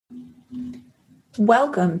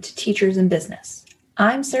Welcome to Teachers in Business.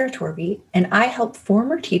 I'm Sarah Torby, and I help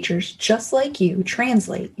former teachers just like you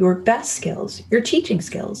translate your best skills, your teaching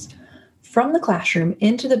skills, from the classroom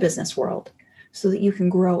into the business world so that you can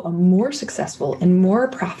grow a more successful and more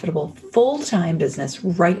profitable full-time business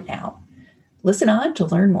right now. Listen on to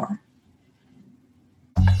learn more.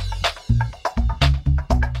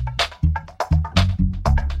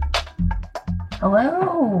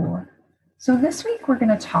 Hello. So this week we're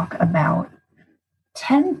going to talk about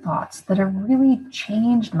 10 thoughts that have really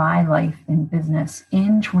changed my life in business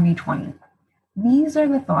in 2020. These are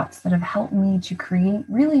the thoughts that have helped me to create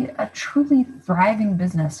really a truly thriving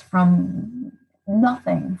business from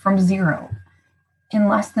nothing, from zero, in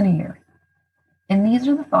less than a year. And these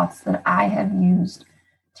are the thoughts that I have used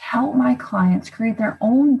to help my clients create their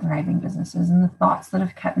own thriving businesses, and the thoughts that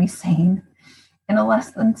have kept me sane in a less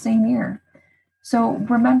than sane year. So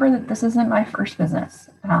remember that this isn't my first business,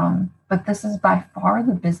 but this is by far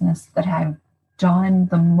the business that I've done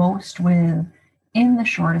the most with in the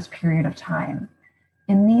shortest period of time.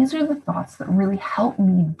 And these are the thoughts that really help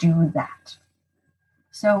me do that.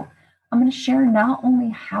 So I'm going to share not only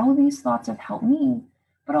how these thoughts have helped me,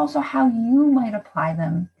 but also how you might apply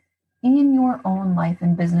them in your own life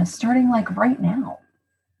and business, starting like right now,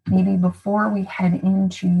 maybe before we head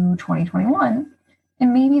into 2021.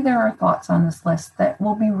 And maybe there are thoughts on this list that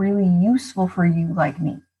will be really useful for you like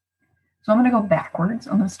me. So I'm going to go backwards.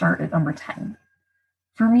 I'm going to start at number 10.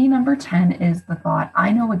 For me, number 10 is the thought,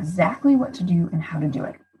 I know exactly what to do and how to do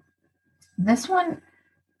it. This one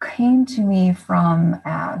came to me from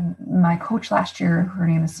my coach last year. Her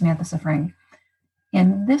name is Samantha Sifring.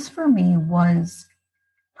 And this for me was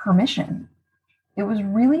permission. It was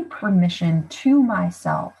really permission to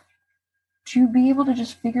myself to be able to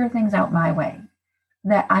just figure things out my way.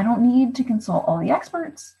 That I don't need to consult all the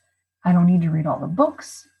experts. I don't need to read all the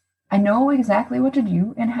books. I know exactly what to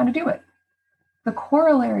do and how to do it. The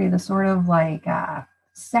corollary, the sort of like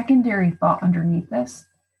secondary thought underneath this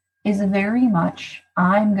is very much,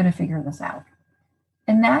 I'm going to figure this out.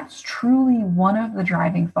 And that's truly one of the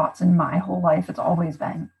driving thoughts in my whole life. It's always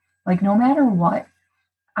been like, no matter what,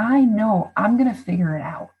 I know I'm going to figure it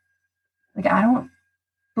out. Like, I don't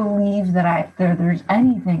believe that there's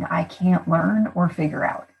anything I can't learn or figure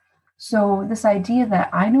out. So this idea that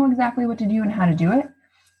I know exactly what to do and how to do it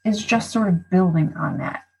is just sort of building on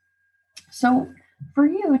that. So for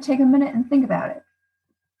you, take a minute and think about it.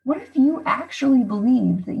 What if you actually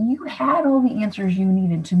believed that you had all the answers you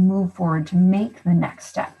needed to move forward to make the next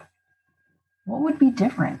step? What would be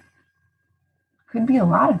different? Could be a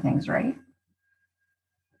lot of things, right?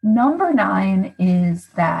 Number 9 is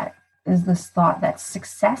this thought that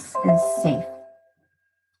success is safe.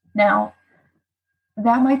 Now,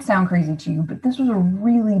 that might sound crazy to you, but this was a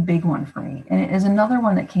really big one for me. And it is another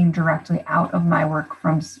one that came directly out of my work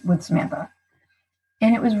with Samantha.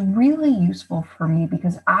 And it was really useful for me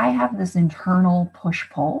because I have this internal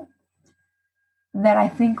push-pull that I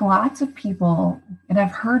think lots of people, and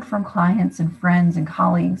I've heard from clients and friends and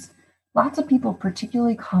colleagues, lots of people,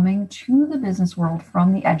 particularly coming to the business world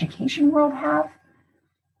from the education world, have,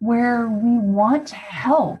 where we want to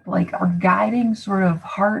help, like our guiding sort of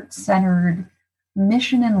heart-centered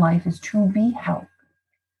mission in life is to be help,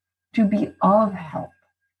 to be of help.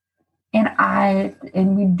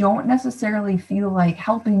 And we don't necessarily feel like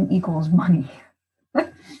helping equals money.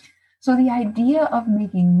 So the idea of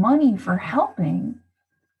making money for helping,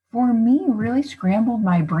 for me, really scrambled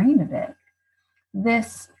my brain a bit.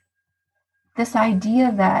 This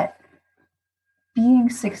idea that being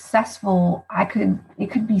successful,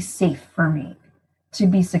 it could be safe for me to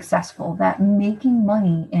be successful, that making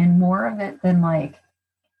money and more of it than like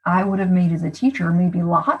I would have made as a teacher, maybe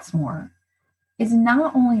lots more, is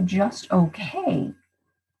not only just okay,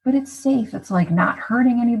 but it's safe. It's like not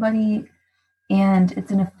hurting anybody, and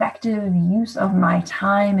it's an effective use of my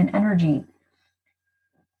time and energy.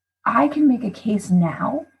 I can make a case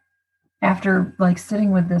now, after like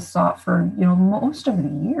sitting with this thought for most of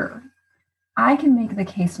the year, I can make the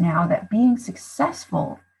case now that being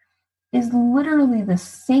successful is literally the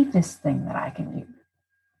safest thing that I can do.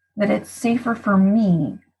 That it's safer for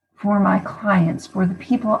me, for my clients, for the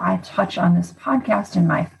people I touch on this podcast, in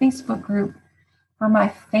my Facebook group, for my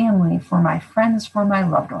family, for my friends, for my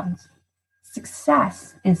loved ones.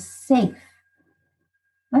 Success is safe.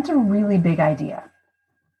 That's a really big idea.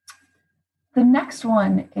 The next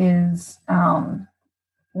one is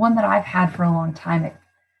one that I've had for a long time.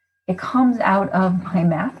 It comes out of my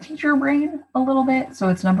math teacher brain a little bit. So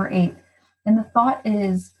it's number 8. And the thought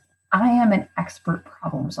is, I am an expert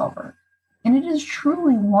problem solver. And it is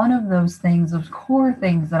truly one of those things, those core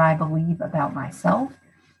things that I believe about myself.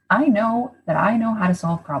 I know that I know how to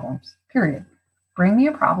solve problems, period. Bring me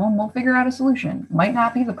a problem, we'll figure out a solution. Might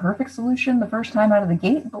not be the perfect solution the first time out of the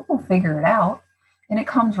gate, but we'll figure it out. And it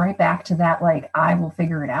comes right back to that, like, I will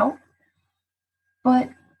figure it out. But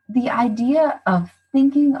the idea of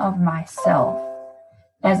thinking of myself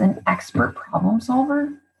as an expert problem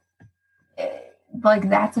solver, like,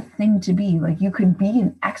 that's a thing to be. Like, you could be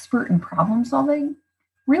an expert in problem solving,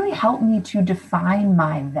 really helped me to define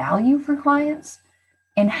my value for clients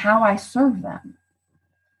and how I serve them.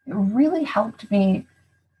 It really helped me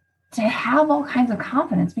to have all kinds of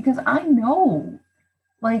confidence because I know,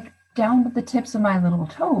 like, down with the tips of my little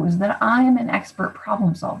toes, that I am an expert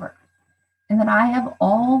problem solver and that I have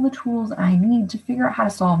all the tools I need to figure out how to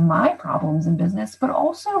solve my problems in business, but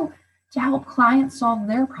also to help clients solve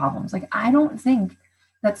their problems. Like, I don't think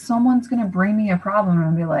that someone's going to bring me a problem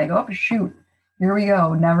and be like, oh, shoot, here we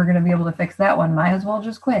go. Never going to be able to fix that one. Might as well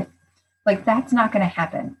just quit. Like, that's not going to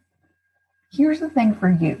happen. Here's the thing for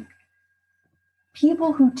you.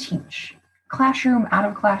 People who teach, classroom, out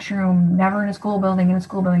of classroom, never in a school building, in a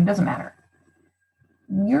school building, doesn't matter.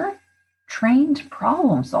 You're a trained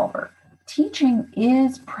problem solver. Teaching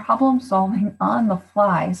is problem solving on the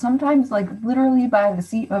fly, sometimes like literally by the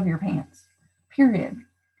seat of your pants, period.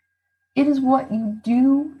 It is what you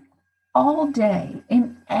do all day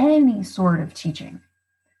in any sort of teaching.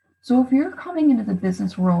 So if you're coming into the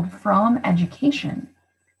business world from education,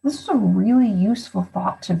 this is a really useful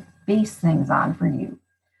thought to base things on for you.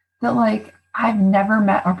 That, like, I've never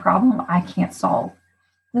met a problem I can't solve.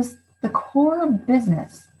 The core of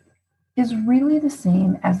business is really the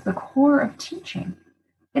same as the core of teaching.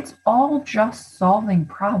 It's all just solving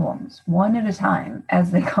problems one at a time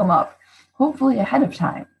as they come up, hopefully ahead of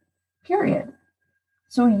time, period.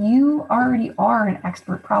 So you already are an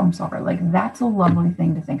expert problem solver. Like, that's a lovely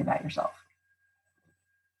thing to think about yourself.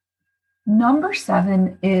 Number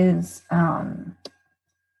 7 is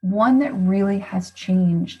one that really has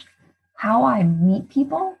changed how I meet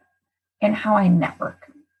people and how I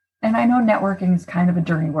network. And I know networking is kind of a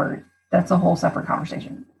dirty word. That's a whole separate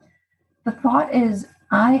conversation. The thought is,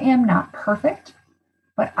 I am not perfect,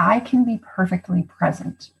 but I can be perfectly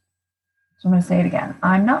present. So I'm going to say it again.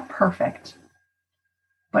 I'm not perfect,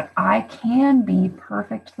 but I can be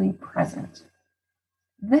perfectly present.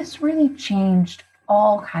 This really changed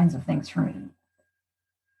all kinds of things for me.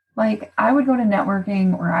 Like, I would go to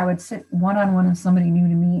networking, or I would sit one-on-one with somebody new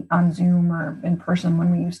to meet on Zoom or in person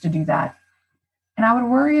when we used to do that. And I would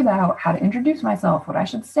worry about how to introduce myself, what I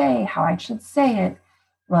should say, how I should say it.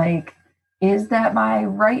 Like, is that my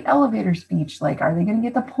right elevator speech? Like, are they going to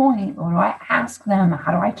get the point? What do I ask them?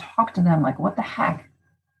 How do I talk to them? Like, what the heck?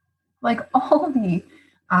 Like, all of the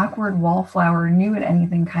awkward wallflower, new at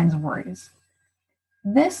anything kinds of worries.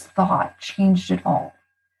 This thought changed it all.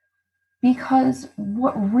 Because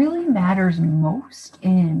what really matters most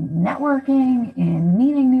in networking, in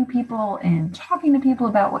meeting new people, and talking to people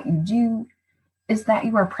about what you do is that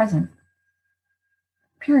you are present.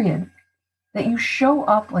 Period. That you show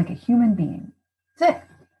up like a human being. That's it.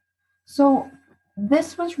 So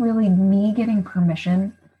this was really me getting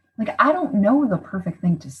permission. Like, I don't know the perfect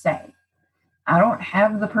thing to say. I don't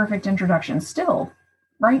have the perfect introduction still,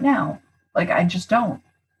 right now. Like, I just don't.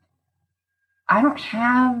 I don't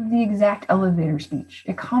have the exact elevator speech.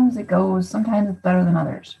 It comes, it goes. Sometimes it's better than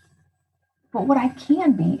others. But what I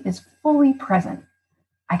can be is fully present.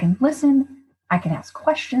 I can listen, I can ask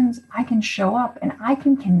questions, I can show up, and I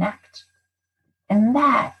can connect. And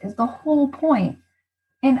that is the whole point.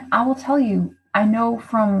 And I will tell you, I know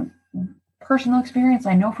from personal experience,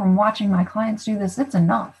 I know from watching my clients do this, it's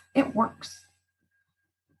enough. It works.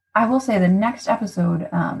 I will say the next episode,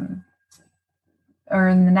 or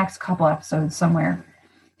in the next couple episodes somewhere,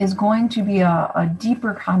 is going to be a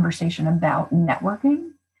deeper conversation about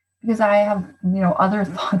networking, because I have, other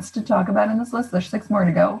thoughts to talk about in this list. There's 6 more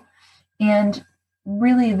to go. And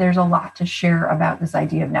really, there's a lot to share about this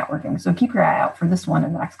idea of networking. So keep your eye out for this one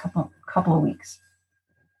in the next couple of weeks.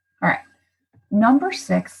 All right. Number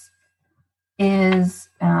 6 is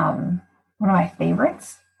one of my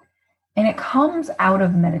favorites, and it comes out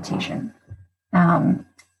of meditation.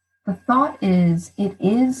 The thought is, it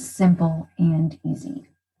is simple and easy.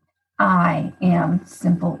 I am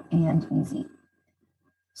simple and easy.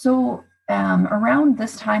 So around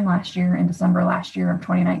this time last year, in December last year of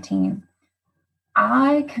 2019,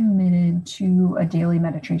 I committed to a daily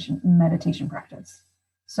meditation practice.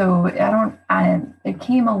 So it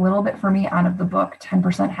came a little bit for me out of the book,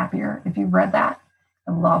 10% Happier. If you've read that,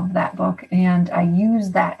 I love that book. And I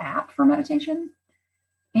use that app for meditation.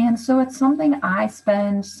 And so it's something I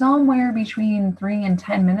spend somewhere between 3 and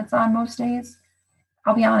 10 minutes on most days.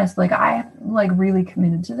 I'll be honest, like I like really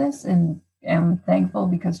committed to this and am thankful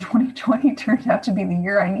because 2020 turned out to be the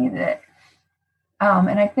year I needed it.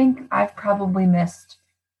 And I think I've probably missed,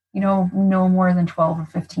 no more than 12 or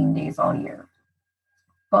 15 days all year.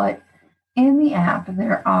 But in the app,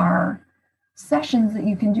 there are sessions that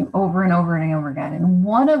you can do over and over and over again. And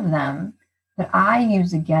one of them that I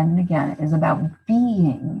use again and again is about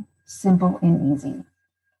being simple and easy.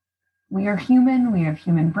 We are human, we have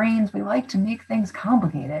human brains, we like to make things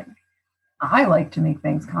complicated. I like to make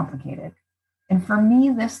things complicated. And for me,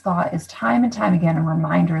 this thought is time and time again a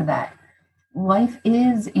reminder that life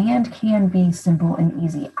is and can be simple and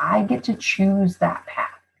easy. I get to choose that path.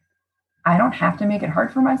 I don't have to make it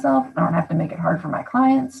hard for myself. I don't have to make it hard for my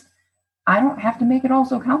clients. I don't have to make it all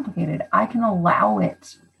so complicated. I can allow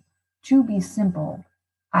it to be simple.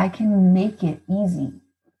 I can make it easy.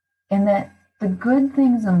 And that the good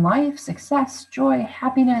things in life, success, joy,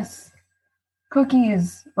 happiness,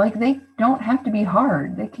 cookies, like they don't have to be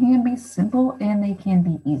hard. They can be simple and they can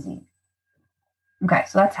be easy. Okay,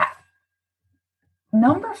 so that's half.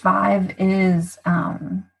 Number 5 is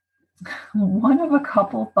one of a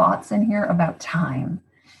couple thoughts in here about time.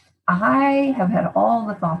 I have had all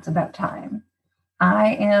the thoughts about time.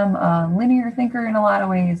 I am a linear thinker in a lot of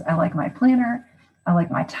ways. I like my planner. I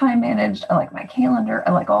like my time managed. I like my calendar.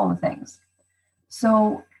 I like all the things.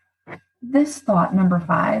 So this thought, number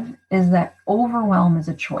 5, is that overwhelm is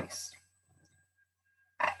a choice.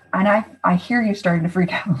 And I hear you starting to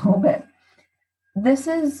freak out a little bit. This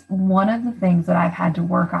is one of the things that I've had to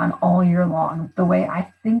work on all year long, the way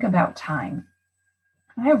I think about time.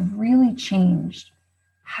 I have really changed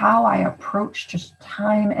how I approach just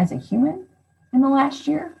time as a human in the last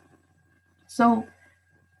year. So,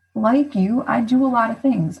 like you, I do a lot of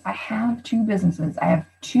things. I have 2 businesses. I have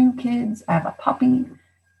 2 kids. I have a puppy.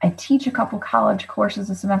 I teach a couple college courses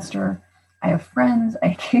a semester. I have friends. I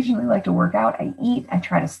occasionally like to work out. I eat. I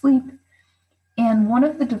try to sleep. And one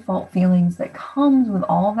of the default feelings that comes with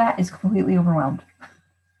all of that is completely overwhelmed.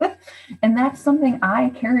 And that's something I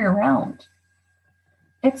carry around.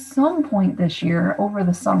 At some point this year, over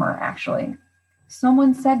the summer, actually,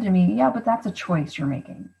 someone said to me, yeah, but that's a choice you're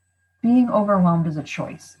making. Being overwhelmed is a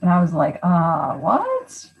choice. And I was like,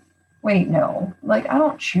 what? Wait, no. Like, I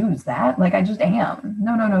don't choose that. Like, I just am.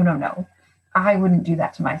 No. I wouldn't do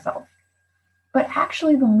that to myself. But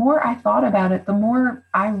actually, the more I thought about it, the more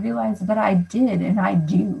I realized that I did and I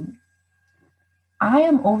do. I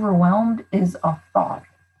am overwhelmed is a thought.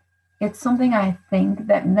 It's something I think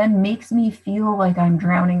that then makes me feel like I'm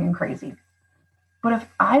drowning and crazy. But if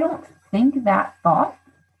I don't think that thought,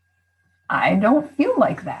 I don't feel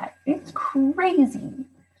like that. It's crazy.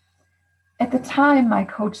 At the time, my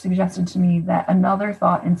coach suggested to me that another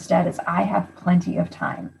thought instead is I have plenty of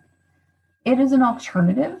time. It is an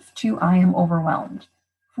alternative to I am overwhelmed.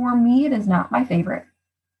 For me, it is not my favorite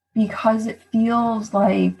because it feels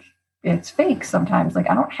like it's fake sometimes. Like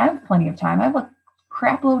I don't have plenty of time. I have a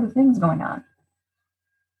crap load of things going on.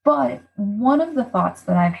 But one of the thoughts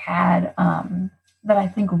that I've had that I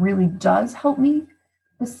think really does help me,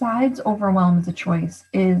 besides overwhelm as a choice,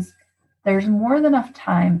 is there's more than enough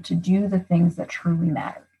time to do the things that truly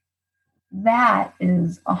matter. That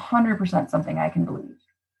is 100% something I can believe.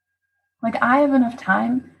 Like I have enough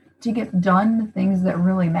time to get done the things that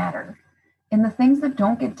really matter. And the things that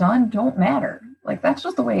don't get done don't matter. Like that's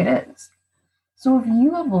just the way it is. So if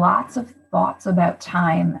you have lots of thoughts about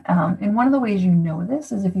time, and one of the ways you know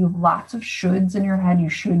this is if you have lots of shoulds in your head, you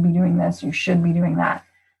should be doing this, you should be doing that,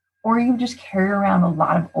 or you just carry around a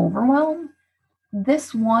lot of overwhelm,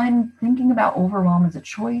 this one, thinking about overwhelm as a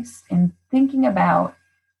choice and thinking about,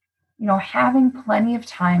 having plenty of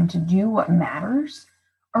time to do what matters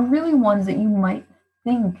are really ones that you might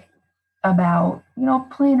think about,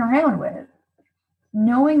 playing around with.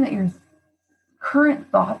 Knowing that your current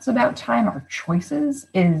thoughts about time are choices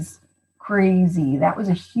is crazy. That was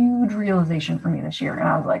a huge realization for me this year. And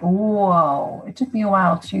I was like, whoa, it took me a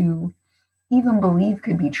while to even believe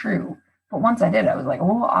could be true. But once I did, I was like,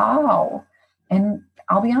 wow. And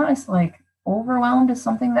I'll be honest, like overwhelmed is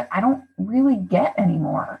something that I don't really get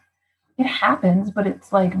anymore. It happens, but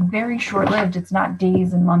it's like very short-lived. It's not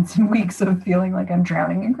days and months and weeks of feeling like I'm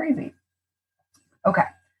drowning and crazy. Okay.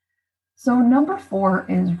 So number 4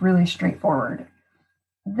 is really straightforward.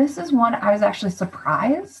 This is one I was actually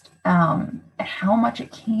surprised at how much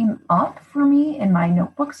it came up for me in my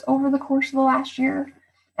notebooks over the course of the last year.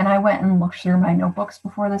 And I went and looked through my notebooks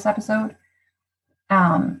before this episode.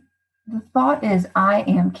 The thought is I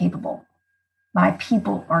am capable. My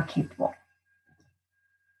people are capable.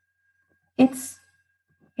 It's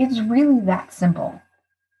really that simple.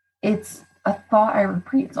 It's a thought I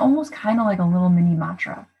repeat. It's almost kind of like a little mini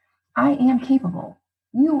mantra. I am capable.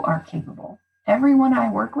 You are capable. Everyone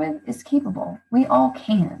I work with is capable. We all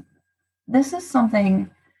can. This is something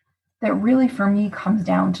that really, for me, comes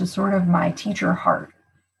down to sort of my teacher heart.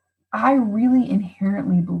 I really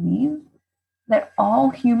inherently believe that all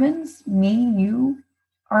humans, me, you,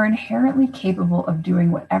 are inherently capable of doing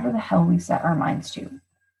whatever the hell we set our minds to.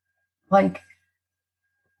 Like,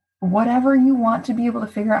 whatever you want to be able to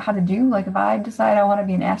figure out how to do. Like, if I decide I want to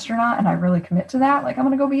be an astronaut and I really commit to that, like, I'm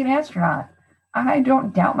going to go be an astronaut. I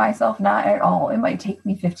don't doubt myself, not at all. It might take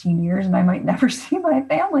me 15 years and I might never see my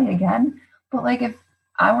family again. But like, if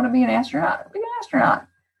I want to be an astronaut, I'll be an astronaut.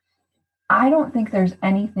 I don't think there's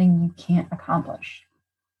anything you can't accomplish.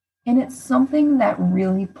 And it's something that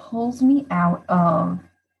really pulls me out of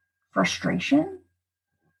frustration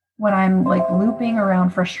when I'm like looping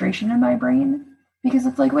around frustration in my brain, because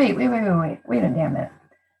it's like, wait a damn it.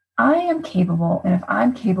 I am capable. And if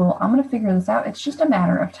I'm capable, I'm going to figure this out. It's just a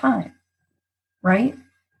matter of time, right?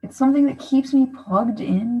 It's something that keeps me plugged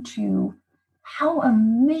into how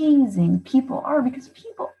amazing people are, because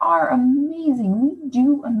people are amazing. We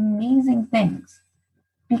do amazing things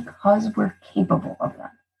because we're capable of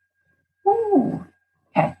them. Ooh,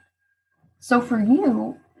 okay. So for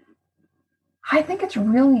you, I think it's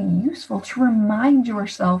really useful to remind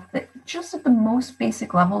yourself that just at the most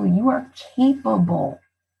basic level, you are capable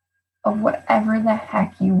of whatever the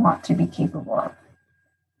heck you want to be capable of.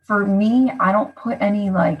 For me, I don't put any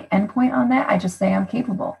like endpoint on that. I just say I'm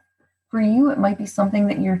capable. For you, it might be something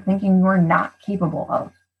that you're thinking you're not capable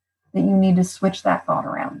of, that you need to switch that thought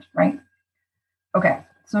around, right? Okay,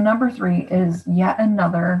 so number 3 is yet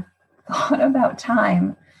another thought about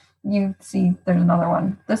time. You see, there's another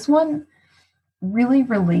one. This one really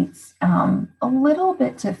relates a little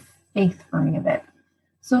bit to faith for me a bit.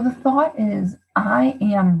 So the thought is, I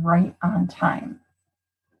am right on time.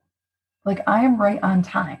 Like, I am right on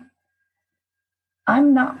time.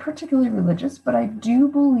 I'm not particularly religious, but I do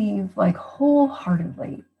believe, like,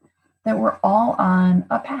 wholeheartedly that we're all on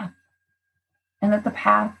a path, and that the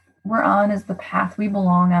path we're on is the path we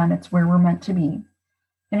belong on. It's where we're meant to be.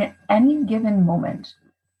 And at any given moment,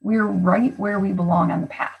 we're right where we belong on the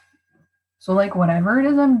path. So, like, whatever it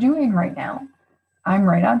is I'm doing right now, I'm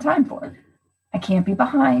right on time for it. I can't be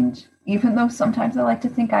behind, even though sometimes I like to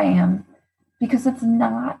think I am, because it's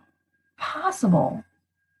not possible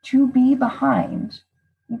to be behind.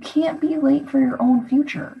 You can't be late for your own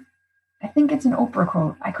future. I think it's an Oprah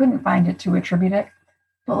quote. I couldn't find it to attribute it,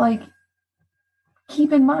 but like,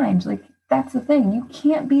 keep in mind, like, that's the thing. You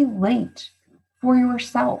can't be late for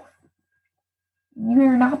yourself.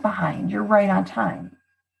 You're not behind. You're right on time.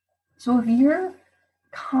 So if you're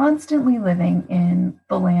constantly living in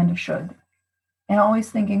the land of should and always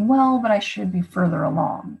thinking, well, but I should be further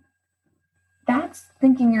along, that's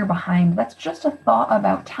thinking you're behind. That's just a thought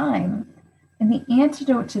about time. And the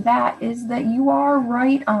antidote to that is that you are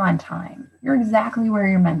right on time. You're exactly where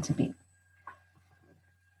you're meant to be.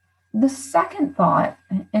 The second thought,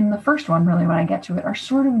 and the first one, really, when I get to it, are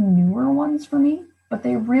sort of newer ones for me, but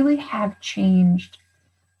they really have changed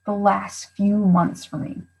the last few months for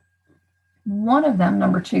me. One of them,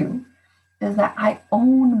 number 2, is that I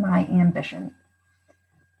own my ambition.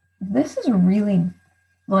 This is really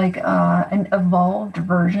like an evolved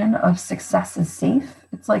version of success is safe.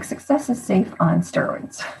 It's like success is safe on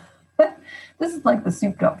steroids. This is like the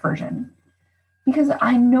souped up version, because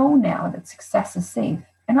I know now that success is safe.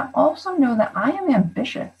 And I also know that I am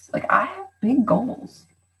ambitious. Like, I have big goals.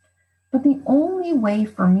 But the only way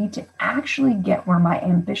for me to actually get where my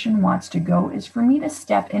ambition wants to go is for me to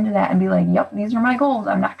step into that and be like, yep, these are my goals.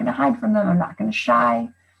 I'm not going to hide from them. I'm not going to shy.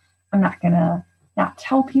 I'm not going to not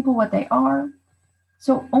tell people what they are.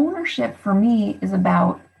 So ownership for me is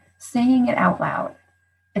about saying it out loud.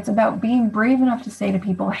 It's about being brave enough to say to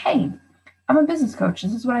people, hey, I'm a business coach.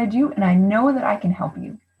 This is what I do, and I know that I can help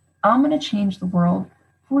you. I'm going to change the world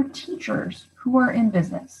for teachers who are in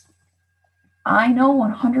business. I know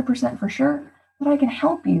 100% for sure that I can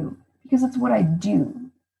help you because it's what I do.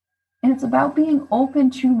 And it's about being open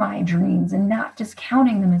to my dreams and not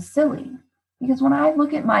discounting them as silly. Because when I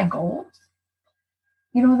look at my goals,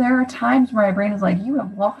 there are times where my brain is like, you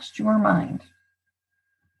have lost your mind.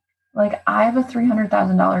 Like, I have a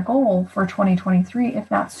 $300,000 goal for 2023, if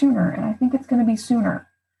not sooner, and I think it's going to be sooner.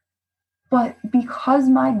 But because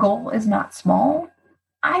my goal is not small,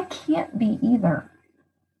 I can't be either.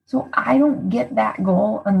 So I don't get that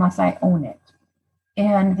goal unless I own it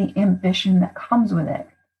and the ambition that comes with it.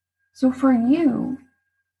 So for you,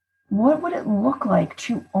 what would it look like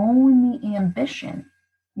to own the ambition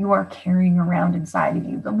you are carrying around inside of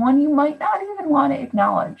you, the one you might not even want to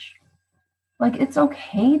acknowledge? Like, it's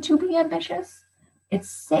okay to be ambitious. It's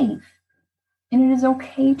safe. And it is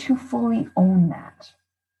okay to fully own that.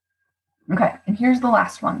 Okay, and here's the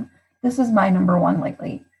last one. This is my number one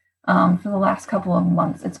lately. For the last couple of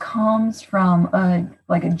months. It comes from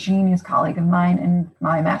a genius colleague of mine in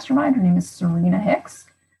my mastermind. Her name is Serena Hicks.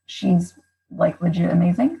 She's like legit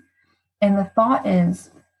amazing. And the thought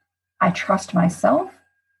is, I trust myself,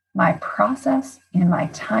 my process, and my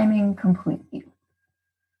timing completely.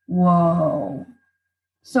 Whoa.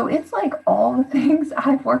 So it's like all the things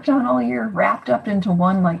I've worked on all year wrapped up into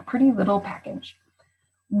one like pretty little package.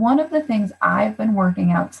 One of the things I've been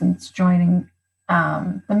working out since joining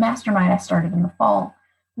the mastermind I started in the fall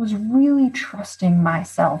was really trusting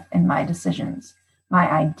myself and my decisions,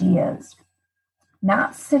 my ideas,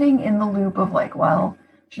 not sitting in the loop of like, well,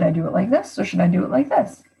 should I do it like this or should I do it like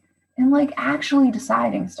this? And like actually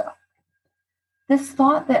deciding stuff. This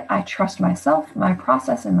thought that I trust myself, my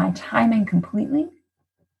process, and my timing completely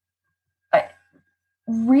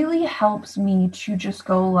really helps me to just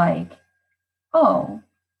go like, oh,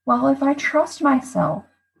 well, if I trust myself,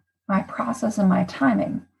 my process, and my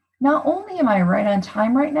timing, not only am I right on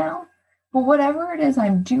time right now, but whatever it is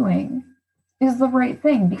I'm doing is the right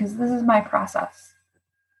thing because this is my process.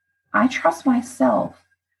 I trust myself.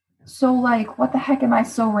 So like, what the heck am I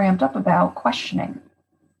so ramped up about questioning?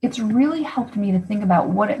 It's really helped me to think about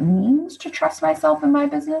what it means to trust myself in my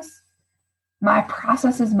business. My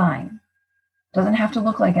process is mine. Doesn't have to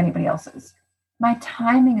look like anybody else's. My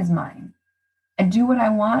timing is mine. I do what I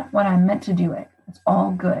want when I'm meant to do it. It's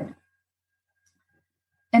all good.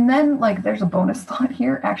 And then like there's a bonus thought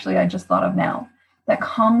here, actually, I just thought of now, that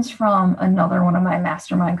comes from another one of my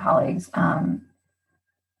mastermind colleagues. Her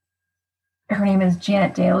name is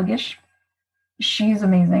Janet Daligish. She's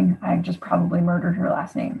amazing. I just probably murdered her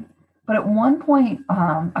last name. But at one point,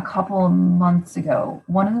 a couple of months ago,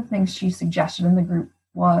 one of the things she suggested in the group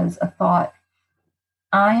was a thought,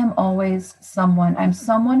 I'm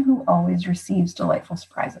someone who always receives delightful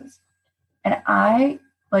surprises. And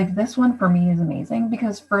this one for me is amazing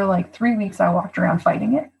because for like 3 weeks, I walked around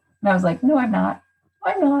fighting it. And I was like, no, I'm not.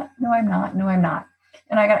 No, I'm not. No, I'm not. No, I'm not.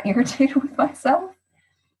 And I got irritated with myself.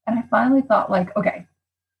 And I finally thought like, okay,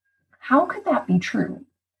 how could that be true?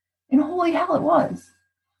 And holy hell, it was.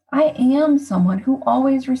 I am someone who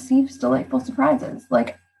always receives delightful surprises.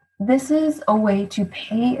 Like, this is a way to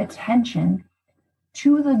pay attention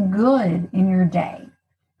to the good in your day,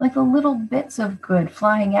 like the little bits of good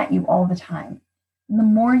flying at you all the time. And the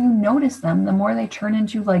more you notice them, the more they turn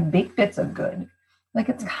into like baked bits of good. Like,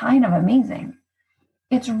 it's kind of amazing.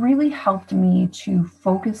 It's really helped me to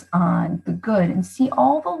focus on the good and see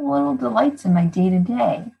all the little delights in my day to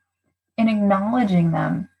day, and acknowledging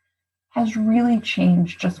them has really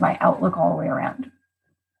changed just my outlook all the way around.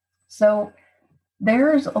 So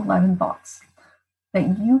there's 11 thoughts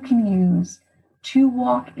that you can use to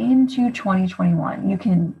walk into 2021. You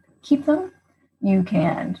can keep them, you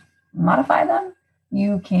can modify them,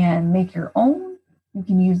 you can make your own, you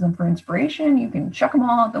can use them for inspiration, you can chuck them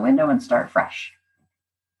all out the window and start fresh.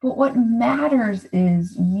 But what matters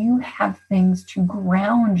is you have things to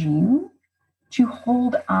ground you, to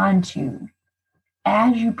hold on to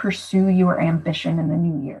as you pursue your ambition in the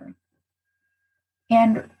new year.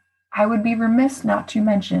 And I would be remiss not to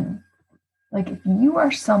mention, like, if you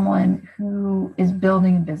are someone who is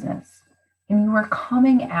building a business and you are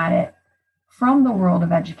coming at it from the world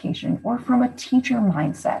of education or from a teacher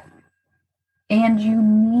mindset, and you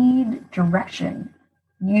need direction,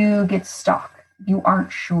 you get stuck, you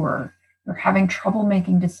aren't sure, you're having trouble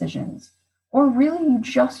making decisions, or really you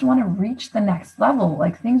just want to reach the next level,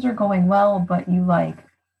 like things are going well, but you like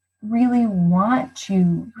really want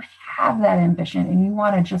to have that ambition and you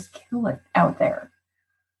want to just kill it out there,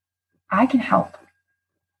 I can help.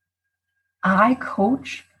 I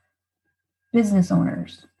coach business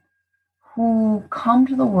owners who come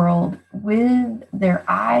to the world with their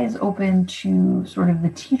eyes open to sort of the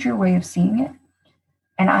teacher way of seeing it.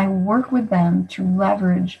 And I work with them to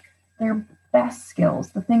leverage their best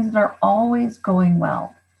skills, the things that are always going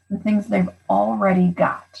well, the things they've already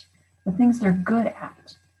got, the things they're good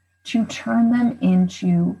at, to turn them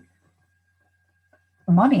into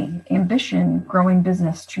money, ambition, growing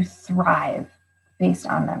business, to thrive based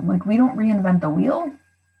on them. Like, we don't reinvent the wheel.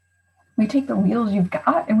 We take the wheels you've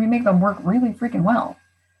got and we make them work really freaking well.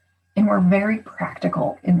 And we're very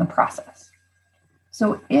practical in the process.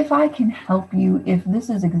 So if I can help you, if this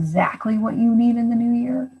is exactly what you need in the new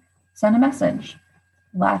year, send a message.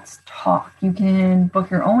 Let's talk. You can book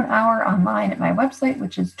your own hour online at my website,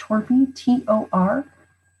 which is Torpy, Torp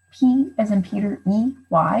as in Peter,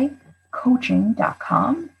 EY,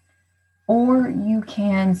 coaching.com. Or you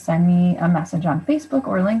can send me a message on Facebook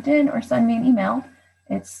or LinkedIn or send me an email.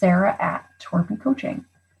 It's Sarah@Torpy Coaching.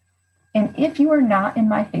 And if you are not in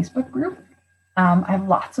my Facebook group, I have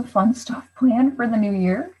lots of fun stuff planned for the new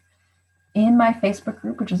year in my Facebook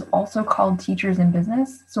group, which is also called Teachers in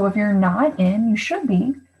Business. So if you're not in, you should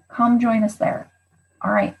be. Come join us there.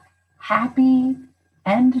 All right. Happy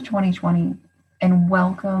end to 2020 and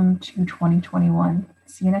welcome to 2021.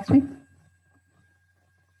 See you next week.